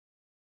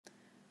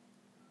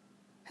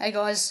Hey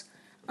guys,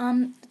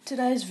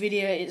 today's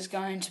video is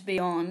going to be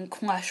on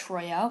Clash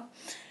Royale,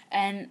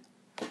 and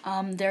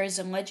there is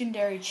a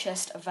legendary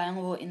chest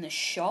available in the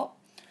shop,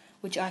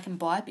 which I can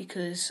buy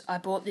because I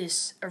bought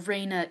this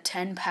Arena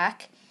 10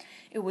 pack.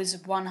 It was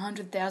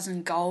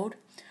 100,000 gold,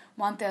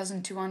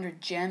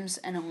 1,200 gems,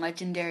 and a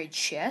legendary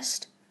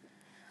chest.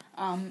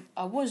 I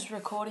was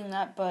recording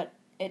that, but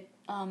it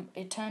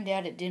turned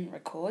out it didn't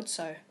record,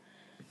 so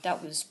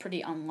that was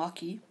pretty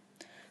unlucky.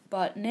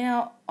 But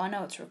now I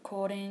know it's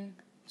recording,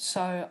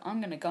 so I'm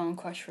going to go on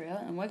Clash Royale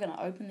and we're going to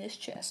open this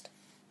chest.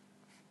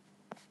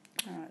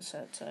 Alright, so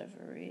it's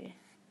over here.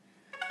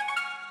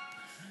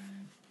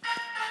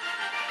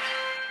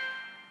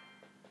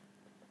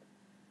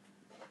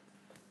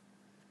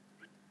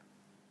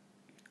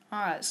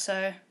 Alright,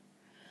 so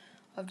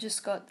I've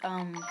just got,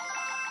 I'll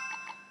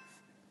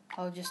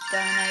just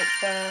donate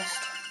first.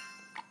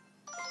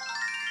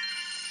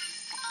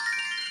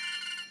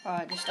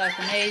 Alright, just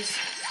open these.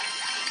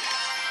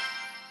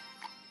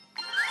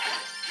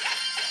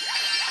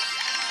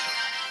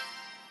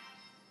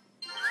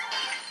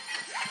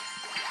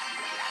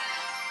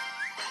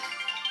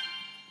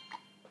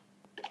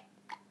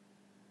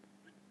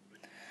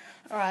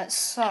 Alright,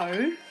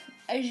 so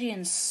as you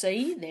can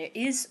see, there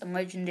is a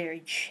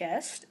legendary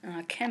chest, and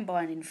I can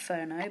buy an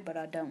Inferno, but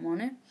I don't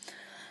want it.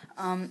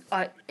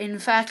 In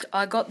fact,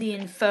 I got the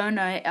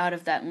Inferno out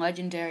of that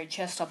legendary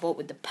chest I bought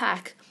with the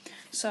pack.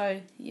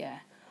 So yeah,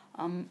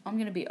 I'm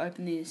gonna be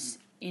opening this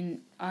in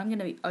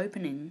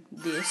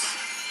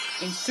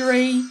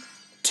 3,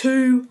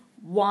 2,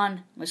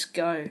 1. Let's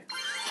go.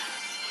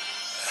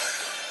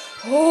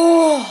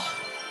 Oh.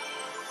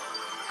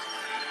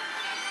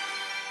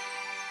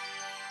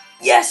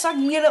 Yes, I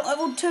can get it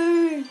level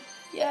 2.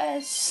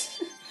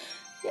 Yes.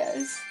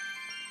 Yes.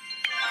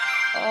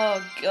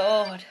 Oh,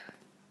 God.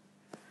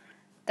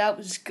 That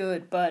was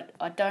good, but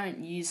I don't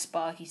use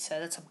Sparky, so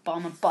that's a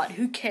bummer. But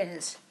who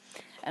cares?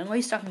 At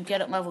least I can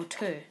get it level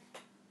 2.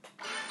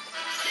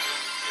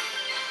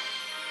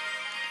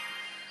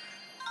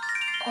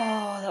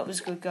 Oh, that was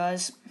good,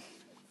 guys.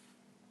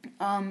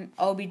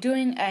 I'll be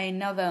doing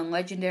another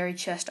legendary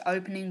chest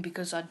opening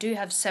because I do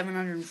have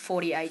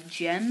 748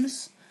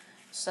 gems.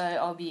 So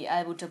I'll be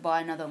able to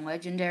buy another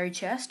legendary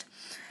chest.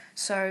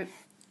 So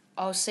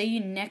I'll see you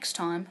next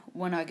time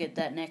when I get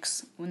that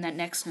next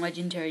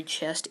legendary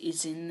chest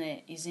is in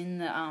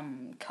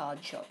the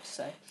card shop.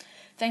 So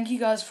thank you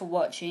guys for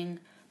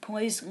watching.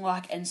 Please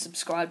like and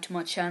subscribe to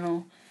my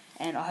channel,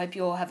 and I hope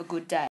you all have a good day.